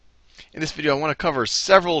In this video, I want to cover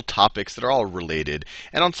several topics that are all related.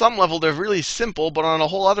 And on some level, they're really simple, but on a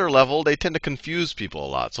whole other level, they tend to confuse people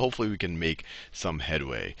a lot. So hopefully we can make some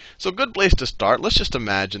headway. So a good place to start, let's just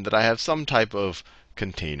imagine that I have some type of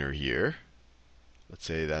container here. Let's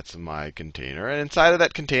say that's my container. And inside of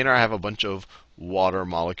that container, I have a bunch of water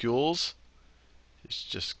molecules. It's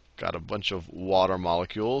just got a bunch of water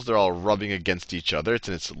molecules. They're all rubbing against each other. It's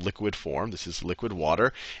in its liquid form. This is liquid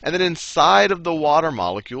water. And then inside of the water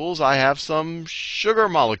molecules, I have some sugar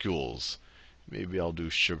molecules. Maybe I'll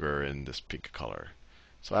do sugar in this pink color.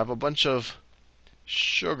 So I have a bunch of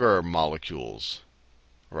sugar molecules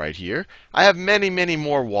right here. I have many, many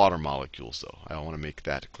more water molecules, though. I want to make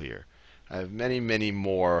that clear. I have many, many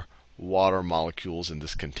more water molecules in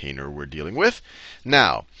this container we're dealing with.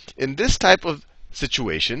 Now, in this type of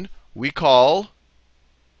situation, we call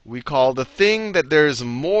the thing that there's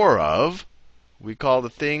more of,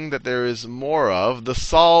 the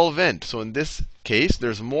solvent. So in this case,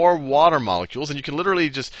 there's more water molecules, and you can literally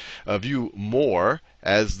just view more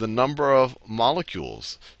as the number of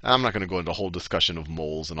molecules. Now, I'm not going to go into a whole discussion of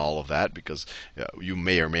moles and all of that, because you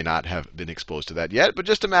may or may not have been exposed to that yet. But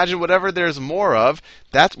just imagine whatever there's more of,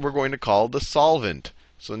 that's what we're going to call the solvent.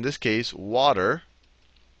 So in this case, water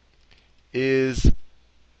is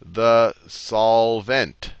the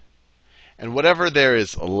solvent. And whatever there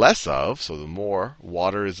is less of, so the more,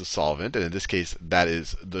 water is the solvent, and in this case, that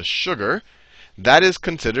is the sugar, that is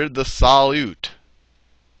considered the solute.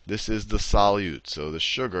 This is the solute. So the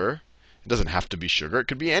sugar, it doesn't have to be sugar. It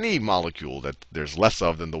could be any molecule that there's less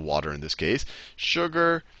of than the water in this case.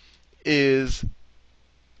 Sugar is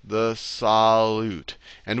the solute.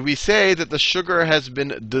 And we say that the sugar has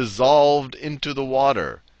been dissolved into the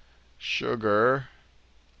water. Sugar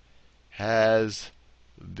has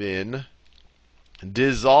been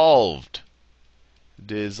dissolved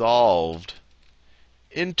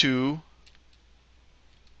into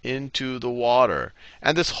the water.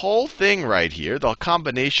 And this whole thing right here, the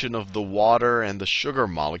combination of the water and the sugar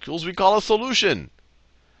molecules, we call a solution.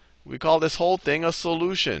 We call this whole thing a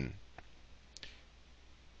solution.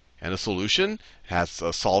 And a solution has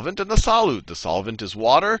a solvent and a solute. The solvent is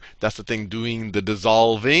water. That's the thing doing the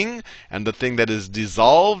dissolving. And the thing that is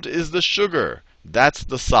dissolved is the sugar. That's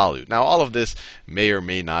the solute. Now, all of this may or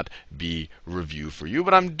may not be review for you,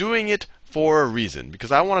 but I'm doing it for a reason,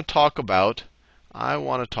 because I want to talk about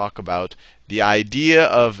the idea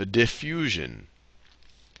of diffusion.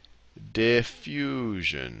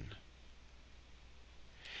 Diffusion.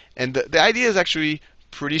 And the idea is actually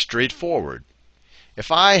pretty straightforward. If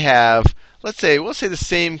I have, we'll say the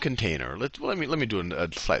same container. Let me do a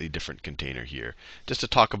slightly different container here, just to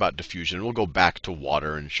talk about diffusion. We'll go back to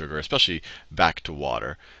water and sugar, especially back to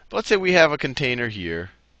water. But let's say we have a container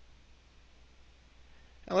here.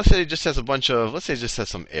 And let's say it just has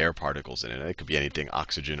some air particles in it. It could be anything,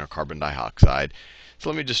 oxygen or carbon dioxide. So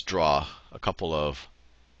let me just draw a couple of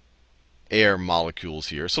air molecules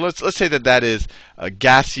here. So let's say that is a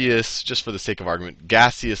gaseous, just for the sake of argument,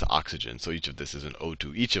 gaseous oxygen. So each of this is an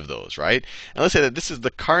O2, each of those, right? And let's say that this is the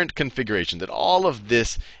current configuration, that all of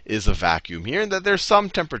this is a vacuum here, and that there's some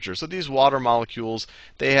temperature. So these water molecules,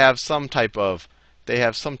 they have some type of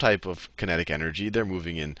kinetic energy. They're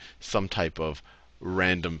moving in some type of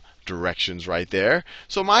random directions right there.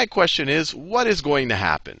 So my question is, what is going to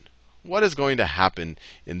happen? What is going to happen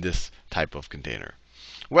in this type of container?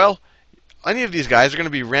 Well, any of these guys are going to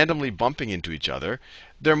be randomly bumping into each other.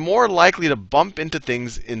 They're more likely to bump into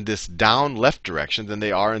things in this down left direction than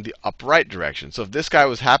they are in the up right direction. So if this guy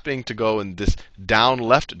was happening to go in this down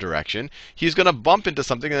left direction, he's going to bump into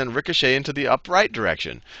something and then ricochet into the up right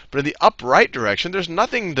direction. But in the up right direction, there's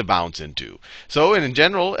nothing to bounce into. So in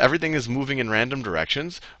general, everything is moving in random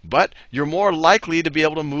directions, but you're more likely to be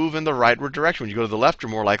able to move in the rightward direction. When you go to the left,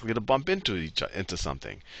 you're more likely to bump into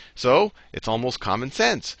something. So it's almost common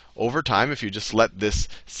sense. Over time, if you just let this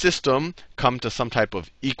system come to some type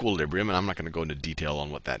of equilibrium, and I'm not going to go into detail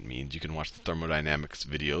on what that means. You can watch the thermodynamics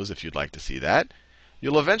videos if you'd like to see that.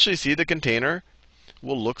 You'll eventually see the container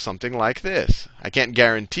will look something like this. I can't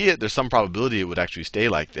guarantee it. There's some probability it would actually stay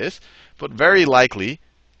like this, but very likely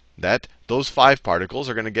that those 5 particles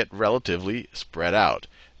are going to get relatively spread out.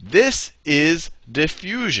 This is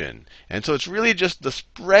diffusion. And so it's really just the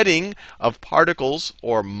spreading of particles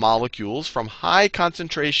or molecules from high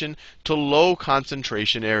concentration to low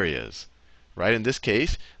concentration areas. Right? In this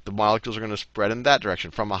case, the molecules are going to spread in that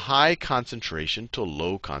direction, from a high concentration to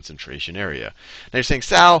low concentration area. Now you're saying,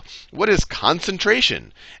 Sal, what is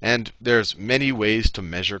concentration? And there's many ways to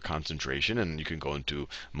measure concentration, and you can go into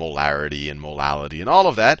molarity and molality and all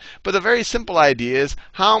of that. But the very simple idea is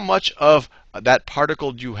how much of that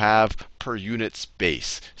particle you have per unit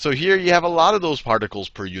space. So here you have a lot of those particles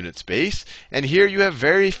per unit space, and here you have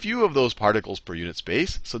very few of those particles per unit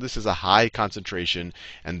space. So this is a high concentration,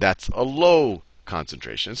 and that's a low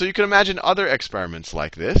concentration. So you can imagine other experiments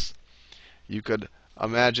like this. You could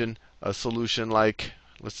imagine a solution like,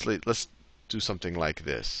 let's do something like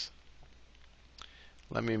this.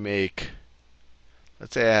 Let's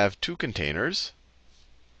say I have two containers.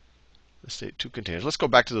 Let's say two containers. Let's go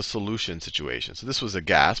back to the solution situation. So this was a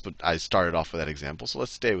gas, but I started off with that example. So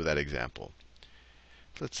let's stay with that example.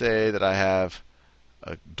 Let's say that I have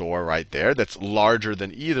a door right there that's larger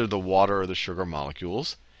than either the water or the sugar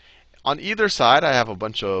molecules. On either side, I have a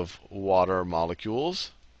bunch of water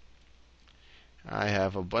molecules. I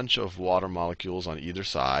have a bunch of water molecules on either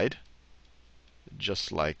side,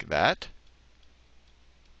 just like that.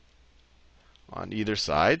 On either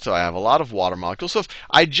side. So I have a lot of water molecules. So if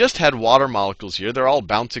I just had water molecules here, they're all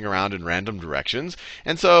bouncing around in random directions.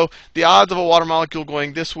 And so the odds of a water molecule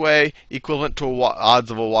going this way equivalent to odds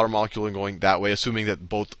of a water molecule going that way, assuming that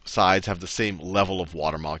both sides have the same level of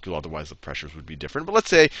water molecule. Otherwise, the pressures would be different. But let's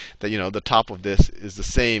say that the top of this is the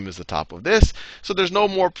same as the top of this. So there's no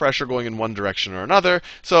more pressure going in one direction or another.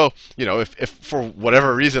 So if for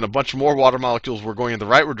whatever reason a bunch more water molecules were going in the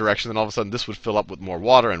rightward direction, then all of a sudden this would fill up with more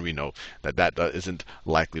water, and we know that isn't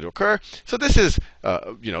likely to occur. So this is,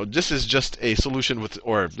 this is just a solution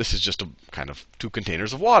or this is just a kind of two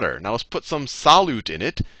containers of water. Now let's put some solute in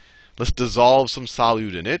it. Let's dissolve some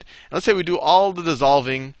solute in it. And let's say we do all the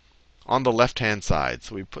dissolving on the left-hand side.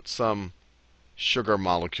 So we put some sugar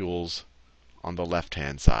molecules on the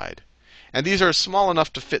left-hand side. And these are small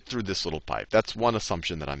enough to fit through this little pipe. That's one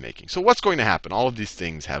assumption that I'm making. So what's going to happen? All of these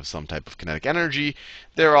things have some type of kinetic energy.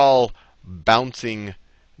 They're all bouncing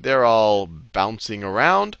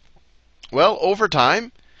around. Well, over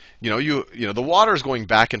time, the water is going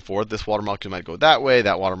back and forth. This water molecule might go that way,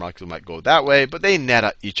 that water molecule might go that way, but they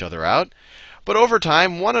net each other out. But over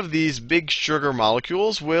time, one of these big sugar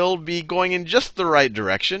molecules will be going in just the right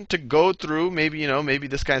direction to go through. Maybe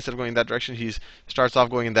this guy, instead of going in that direction, he starts off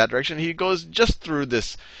going in that direction. He goes just through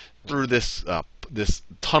this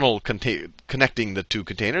tunnel connecting the two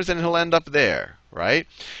containers, and he'll end up there, right?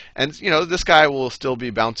 And this guy will still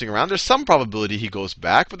be bouncing around. There's some probability he goes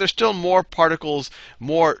back, but there's still more particles,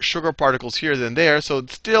 more sugar particles here than there. So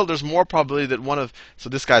still there's more probability that so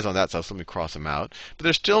this guy's on that side, so let me cross him out. But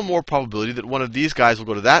there's still more probability that one of these guys will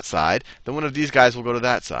go to that side than one of these guys will go to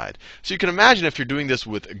that side. So you can imagine if you're doing this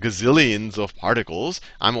with gazillions of particles,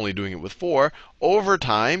 I'm only doing it with 4, over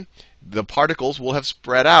time, the particles will have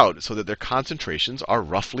spread out so that their concentrations are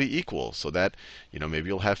roughly equal. So that, maybe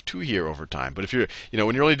you'll have 2 here over time. But if when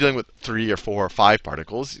you're only dealing with 3 or 4 or 5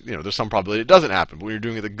 particles, there's some probability it doesn't happen. But when you're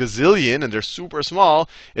doing it with a gazillion and they're super small,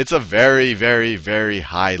 it's a very, very, very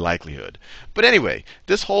high likelihood. But anyway,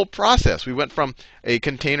 this whole process, we went from a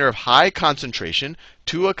container of high concentration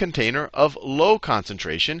to a container of low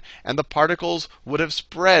concentration, and the particles would have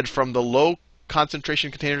spread from the low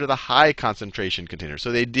concentration container to the high concentration container. So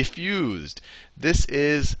they diffused. This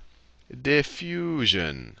is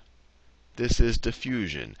diffusion. This is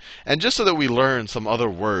diffusion. And just so that we learn some other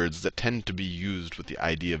words that tend to be used with the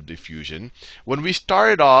idea of diffusion, when we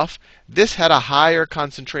started off, this had a higher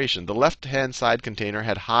concentration. The left-hand side container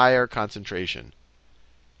had higher concentration.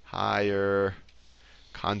 Higher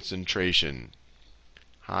concentration.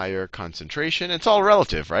 Higher concentration. It's all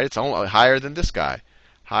relative, right? It's all higher than this guy.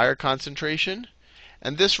 Higher concentration.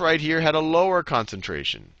 And this right here had a lower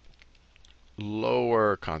concentration.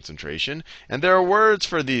 Lower concentration. And there are words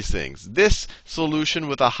for these things. This solution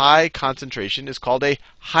with a high concentration is called a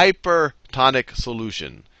hypertonic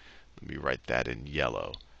solution. Let me write that in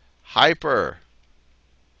yellow. Hypertonic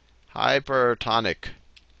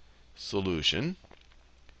solution.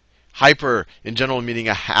 Hyper, in general, meaning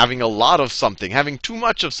having a lot of something, having too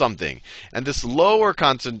much of something. And this lower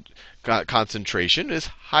concentration is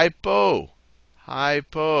hypotonic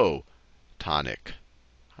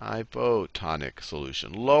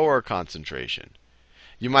solution. Lower concentration.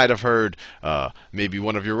 You might have heard maybe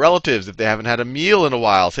one of your relatives, if they haven't had a meal in a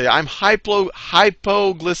while, say, "I'm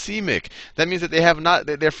hypoglycemic." That means that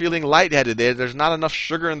they're feeling lightheaded. There's not enough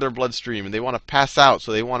sugar in their bloodstream, and they want to pass out,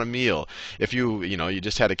 so they want a meal. If you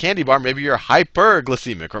just had a candy bar, maybe you're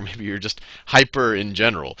hyperglycemic, or maybe you're just hyper in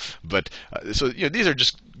general. But so these are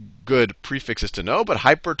just good prefixes to know. But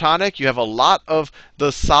hypertonic, you have a lot of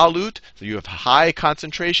the solute, so you have high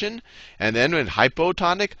concentration, and then in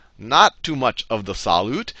hypotonic, not too much of the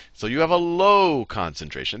solute, so you have a low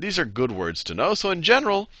concentration. These are good words to know. So in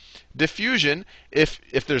general, diffusion, if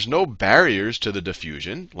there's no barriers to the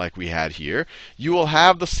diffusion, like we had here, you will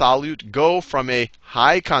have the solute go from a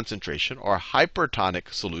high concentration or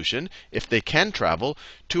hypertonic solution, if they can travel,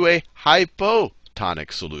 to a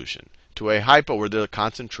hypotonic solution, to a hypo where the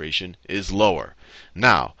concentration is lower.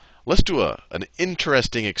 Now, let's do an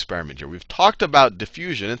interesting experiment here. We've talked about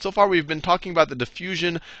diffusion, and so far we've been talking about the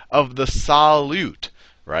diffusion of the solute,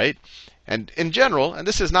 right? And in general, and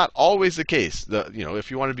this is not always the case,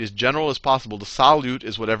 if you want to be as general as possible, the solute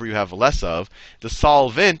is whatever you have less of. The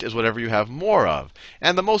solvent is whatever you have more of.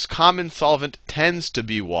 And the most common solvent tends to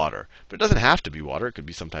be water. But it doesn't have to be water. It could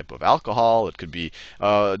be some type of alcohol. It could be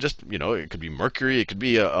it could be mercury. It could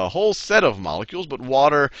be a whole set of molecules. But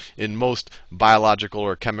water in most biological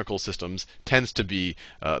or chemical systems tends to be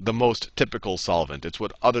the most typical solvent. It's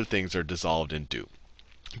what other things are dissolved into.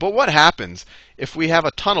 But what happens if we have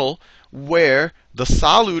a tunnel where the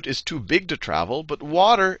solute is too big to travel, but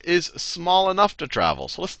water is small enough to travel?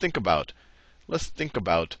 So let's think about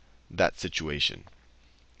that situation.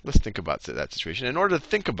 Let's think about that situation. In order to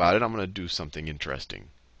think about it, I'm going to do something interesting.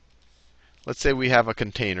 Let's say we have a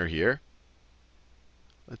container here.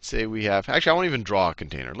 Let's say we have, actually, I won't even draw a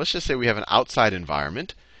container. Let's just say we have an outside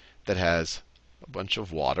environment that has a bunch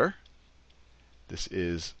of water. This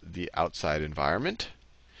is the outside environment.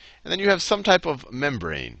 And then you have some type of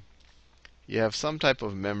membrane. You have some type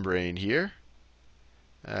of membrane here.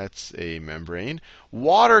 That's a membrane.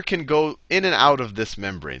 Water can go in and out of this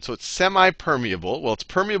membrane. So it's semi-permeable. Well, it's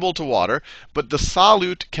permeable to water, but the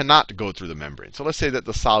solute cannot go through the membrane. So let's say that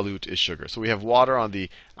the solute is sugar. So we have water on the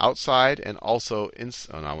outside and also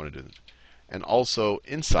and also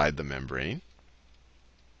inside the membrane.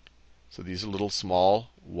 So these are little small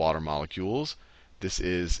water molecules. This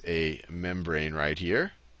is a membrane right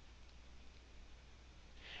here.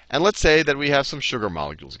 And let's say that we have some sugar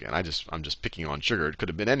molecules again. I'm just picking on sugar. It could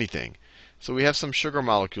have been anything. So we have some sugar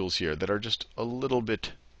molecules here that are just a little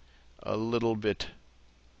bit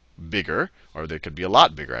bigger, or they could be a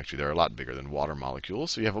lot bigger. Actually, they're a lot bigger than water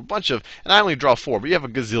molecules. So you have a bunch of, and I only draw 4, but you have a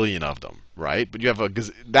gazillion of them, right? But you have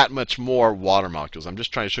that much more water molecules. I'm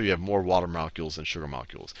just trying to show you have more water molecules than sugar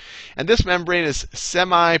molecules. And this membrane is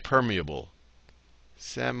semi-permeable.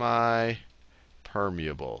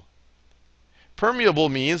 Semi-permeable. Permeable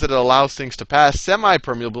means that it allows things to pass.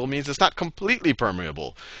 Semi-permeable means it's not completely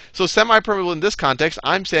permeable. So semi-permeable in this context,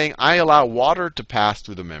 I'm saying I allow water to pass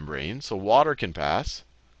through the membrane. So water can pass.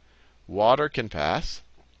 Water can pass.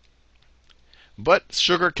 But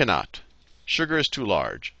sugar cannot. Sugar is too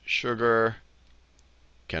large. Sugar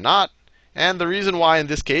cannot. And the reason why in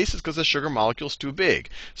this case is because the sugar molecule is too big.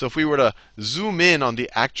 So if we were to zoom in on the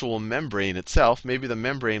actual membrane itself, maybe the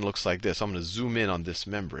membrane looks like this. I'm going to zoom in on this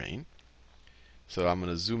membrane. So I'm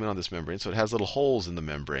going to zoom in on this membrane. So it has little holes in the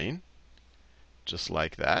membrane, just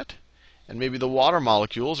like that. And maybe the water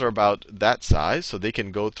molecules are about that size, so they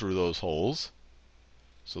can go through those holes.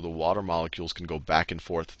 So the water molecules can go back and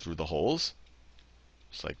forth through the holes,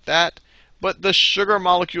 just like that. But the sugar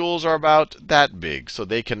molecules are about that big, so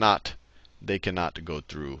they cannot go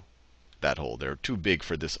through that hole. They're too big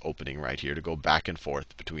for this opening right here to go back and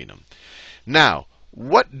forth between them. Now,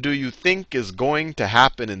 what do you think is going to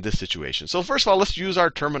happen in this situation? So first of all, let's use our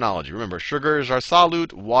terminology. Remember, sugar is our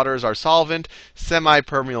solute, water is our solvent,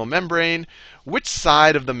 semi-permeable membrane. Which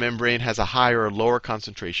side of the membrane has a higher or lower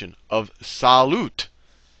concentration of solute?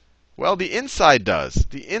 Well, the inside does.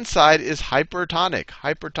 The inside is hypertonic.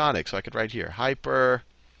 Hypertonic. So I could write here, hypertonic.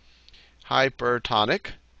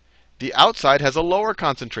 The outside has a lower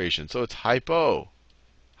concentration, so it's hypotonic.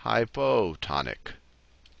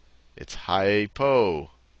 It's hypotonic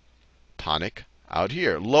out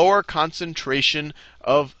here. Lower concentration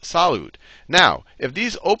of solute. Now, if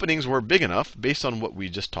these openings were big enough, based on what we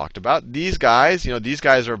just talked about, these guys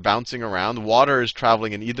are bouncing around. Water is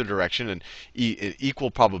traveling in either direction and equal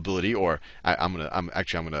probability. Or I'm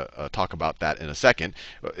gonna talk about that in a second.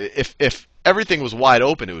 If everything was wide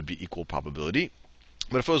open, it would be equal probability.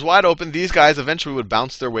 But if it was wide open, these guys eventually would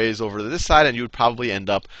bounce their ways over to this side, and you would probably end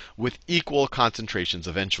up with equal concentrations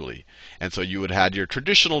eventually. And so you would have your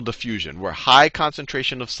traditional diffusion, where high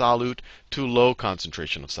concentration of solute to low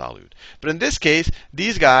concentration of solute. But in this case,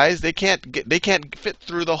 these guys, they can't fit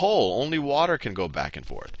through the hole. Only water can go back and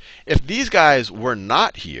forth. If these guys were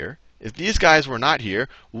not here,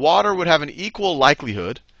 water would have an equal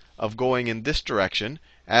likelihood of going in this direction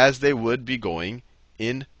as they would be going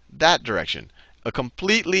in that direction. A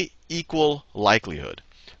completely equal likelihood.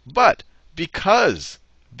 But because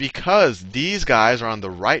these guys are on the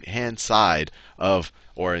right-hand side of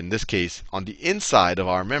or in this case, on the inside of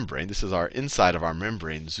our membrane, this is our inside of our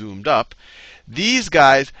membrane zoomed up, these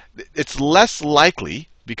guys, it's less likely,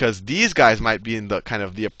 because these guys might be in the kind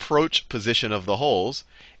of the approach position of the holes.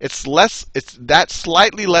 It's that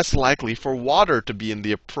slightly less likely for water to be in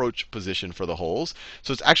the approach position for the holes.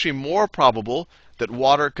 So it's actually more probable that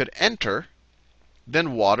water could enter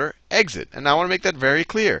than water exit. And I want to make that very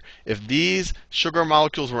clear. If these sugar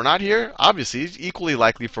molecules were not here, obviously it's equally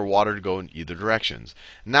likely for water to go in either directions.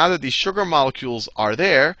 Now that these sugar molecules are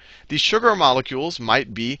there, these sugar molecules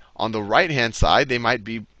might be on the right-hand side. They might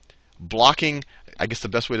be blocking, I guess the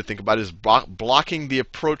best way to think about it is blocking the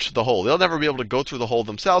approach to the hole. They'll never be able to go through the hole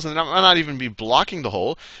themselves, and they might not even be blocking the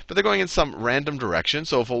hole, but they're going in some random direction.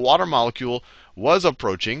 So if a water molecule was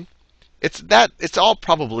approaching, it's all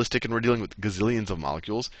probabilistic, and we're dealing with gazillions of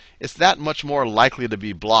molecules. It's that much more likely to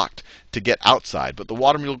be blocked to get outside. But the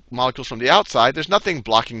water molecules from the outside, there's nothing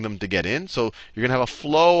blocking them to get in. So you're going to have a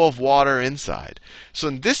flow of water inside. So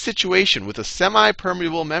in this situation, with a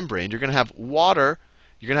semi-permeable membrane, you're going to have water.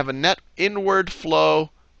 You're going to have a net inward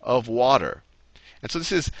flow of water. And so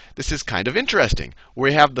this is kind of interesting.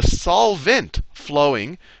 We have the solvent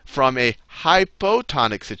flowing from a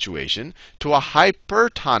hypotonic situation to a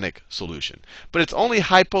hypertonic solution. But it's only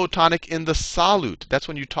hypotonic in the solute. That's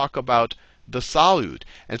when you talk about the solute.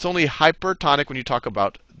 And it's only hypertonic when you talk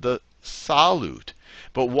about the solute.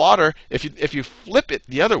 But water, if you flip it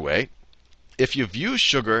the other way, if you view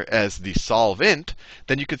sugar as the solvent,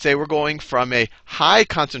 then you could say we're going from a high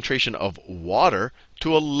concentration of water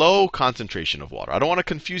to a low concentration of water. I don't want to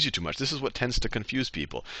confuse you too much. This is what tends to confuse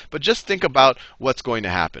people. But just think about what's going to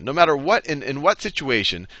happen. No matter what, in what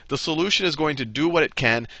situation, the solution is going to do what it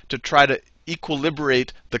can to try to equilibrate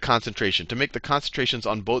the concentration, to make the concentrations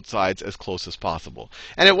on both sides as close as possible.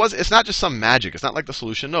 And it's not just some magic. It's not like the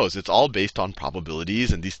solution knows. It's all based on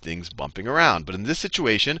probabilities and these things bumping around. But in this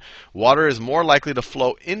situation, water is more likely to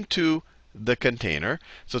flow into the container.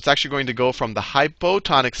 So it's actually going to go from the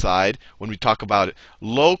hypotonic side, when we talk about it,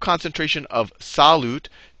 low concentration of solute,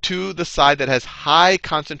 to the side that has high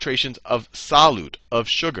concentrations of solute, of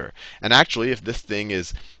sugar. And actually, if this thing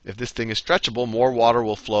is stretchable, more water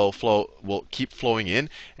will keep flowing in,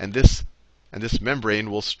 and this membrane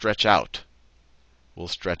will stretch out.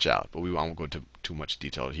 But we won't go into too much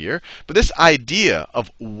detail here. But this idea of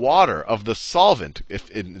water, of the solvent, if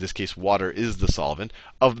in this case water is the solvent,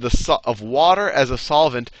 of water as a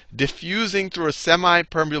solvent diffusing through a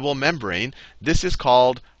semi-permeable membrane, this is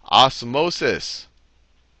called osmosis.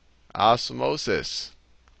 Osmosis.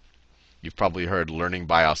 You've probably heard learning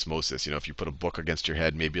by osmosis. If you put a book against your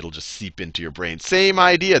head, maybe it'll just seep into your brain. Same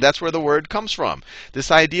idea. That's where the word comes from.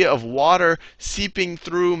 This idea of water seeping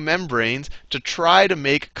through membranes to try to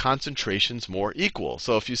make concentrations more equal.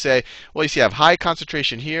 So if you say, well, you see, I have high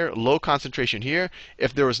concentration here, low concentration here.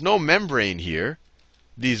 If there was no membrane here,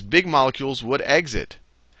 these big molecules would exit.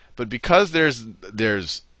 But because there's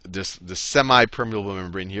this semi-permeable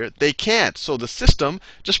membrane here, they can't. So the system,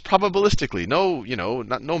 just probabilistically,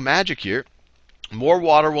 no magic here, more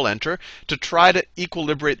water will enter to try to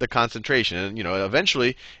equilibrate the concentration. And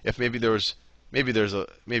eventually, if maybe there's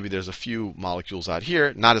a few molecules out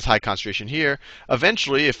here, not as high concentration here.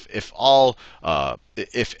 Eventually, if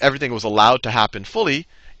everything was allowed to happen fully,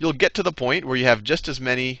 you'll get to the point where you have just as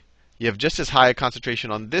high a concentration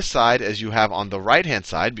on this side as you have on the right-hand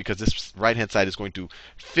side, because this right-hand side is going to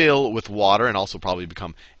fill with water and also probably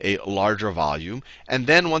become a larger volume. And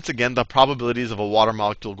then once again, the probabilities of a water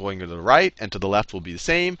molecule going to the right and to the left will be the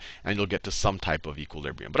same, and you'll get to some type of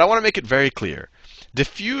equilibrium. But I want to make it very clear.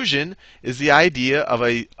 Diffusion is the idea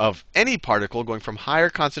of any particle going from higher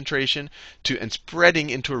concentration and spreading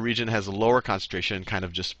into a region that has a lower concentration and kind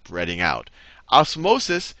of just spreading out.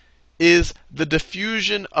 Osmosis is the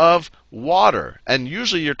diffusion of water. And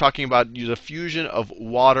usually you're talking about the diffusion of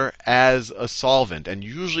water as a solvent. And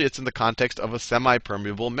usually it's in the context of a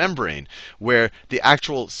semi-permeable membrane, where the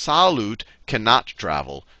actual solute cannot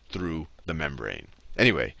travel through the membrane.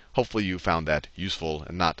 Anyway, hopefully you found that useful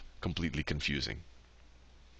and not completely confusing.